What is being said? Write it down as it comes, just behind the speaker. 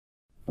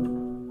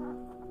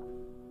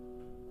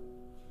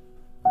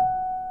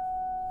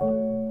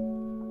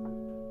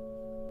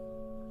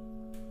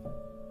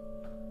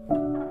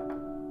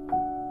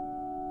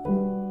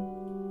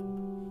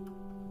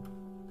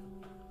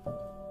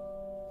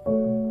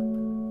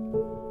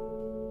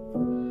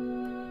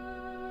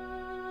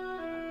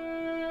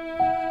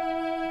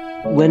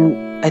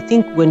I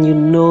think when you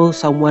know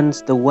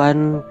someone's the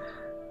one,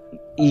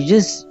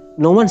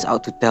 no one's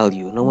out to tell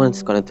you. No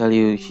one's gonna tell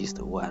you she's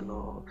the one,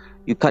 or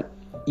you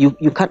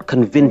can't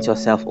convince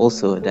yourself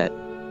also that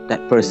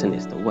that person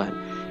is the one.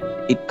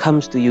 It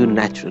comes to you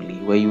naturally,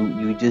 where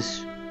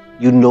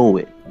you know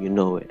it,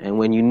 and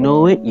when you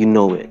know it, you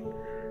know it.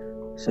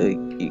 So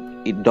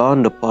it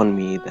dawned upon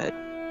me that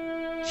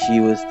she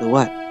was the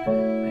one.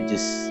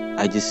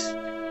 I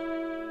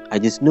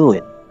just knew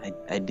it.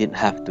 I didn't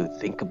have to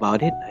think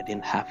about it. I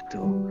didn't have to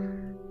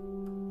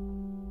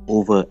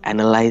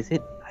overanalyze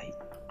it.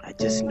 I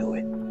just knew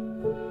it.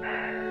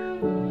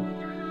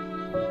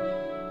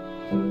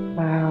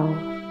 Wow.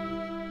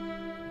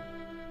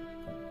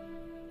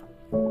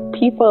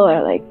 People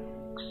are like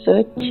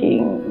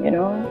searching,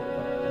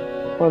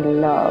 for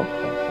love,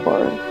 for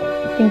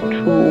something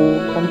true,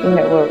 something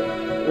that will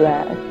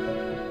last.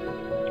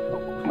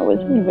 I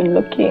wasn't even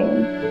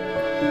looking.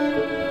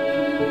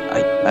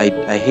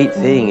 I hate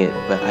saying it,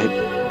 but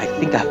I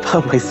think I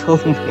found my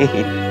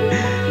soulmate.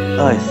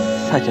 Oh, it's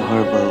such a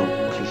horrible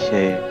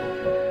cliche.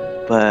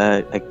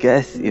 But I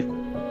guess if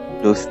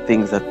those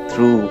things are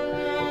true,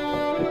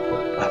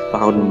 I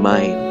found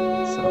mine.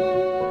 So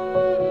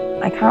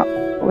I can't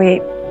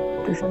wait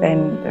to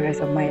spend the rest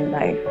of my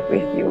life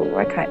with you.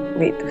 I can't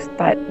wait to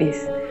start this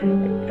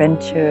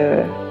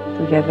adventure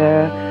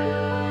together.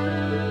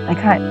 I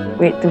can't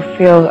wait to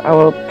fill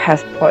our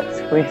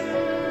passports with,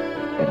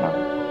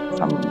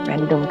 some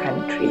random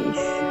countries.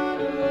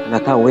 And I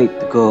can't wait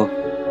to go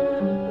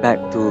back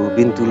to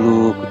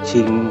Bintulu,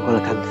 Kuching, Kuala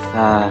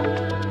Kangsar,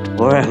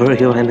 wherever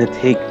you want to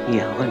take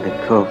me. I want to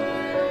go,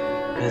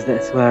 because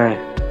that's where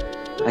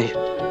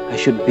I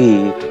should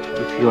be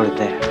if you're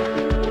there.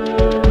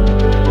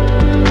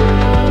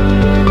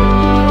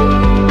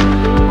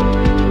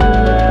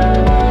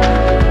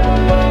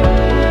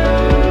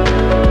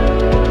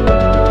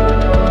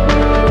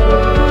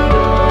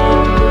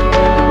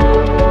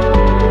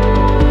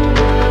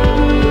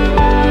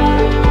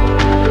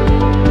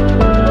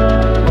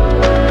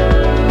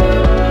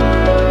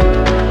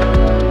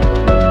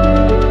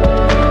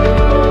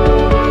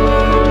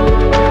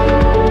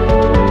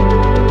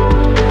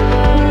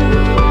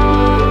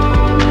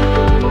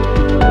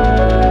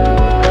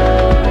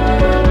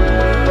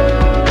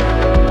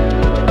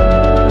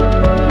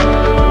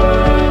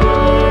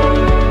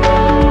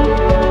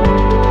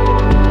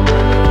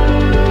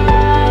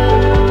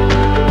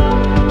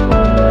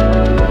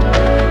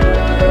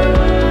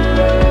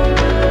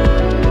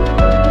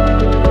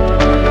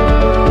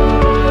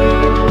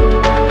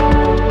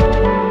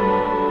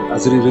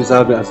 Azri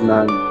Rizal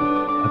Aznan,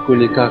 aku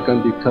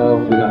nikahkan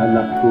dikau dengan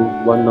anakku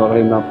Wan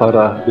Noraina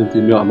Farah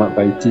binti Mior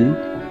Azri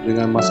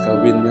dengan mas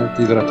kawinnya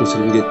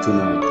RM300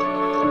 tunai.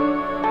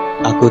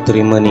 Aku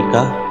terima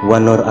nikah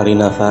Wan Nur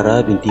Arina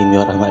Farah binti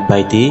Mior Ahmad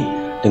Baiti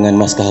dengan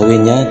mas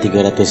kahwinnya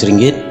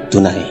RM300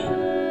 tunai.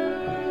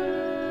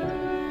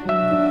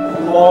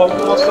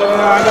 Allahumma salli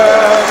ala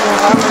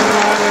Muhammad.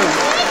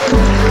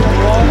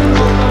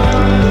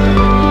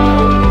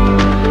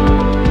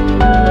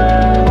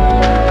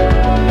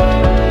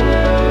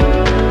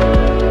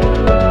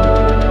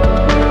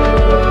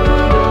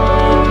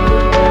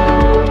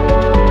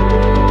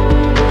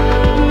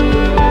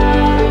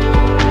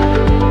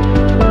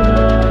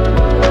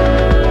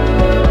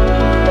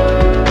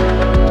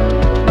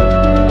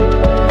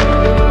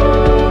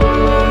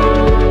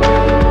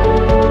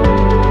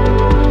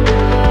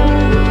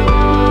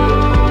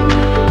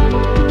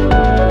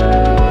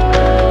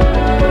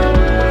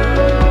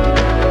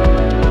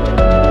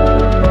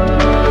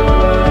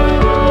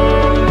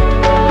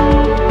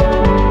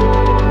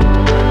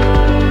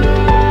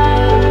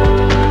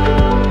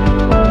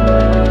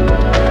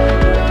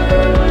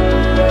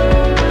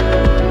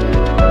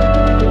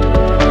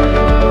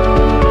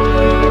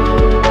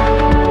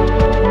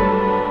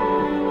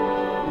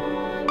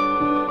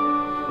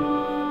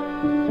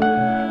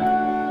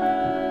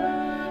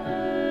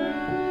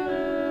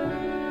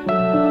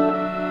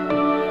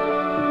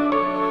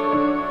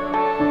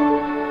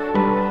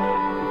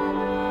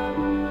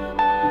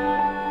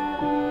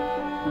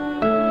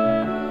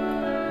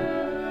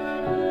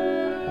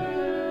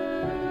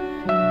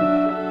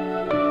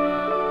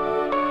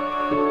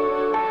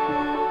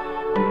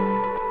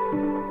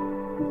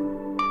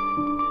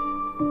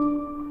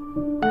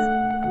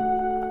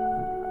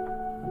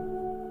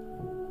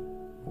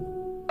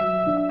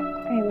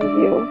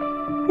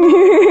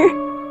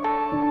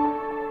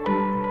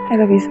 I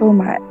love you so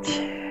much.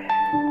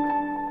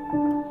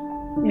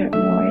 You have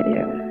no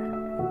idea.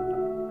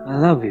 I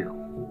love you.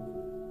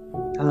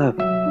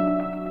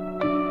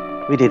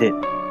 We did it.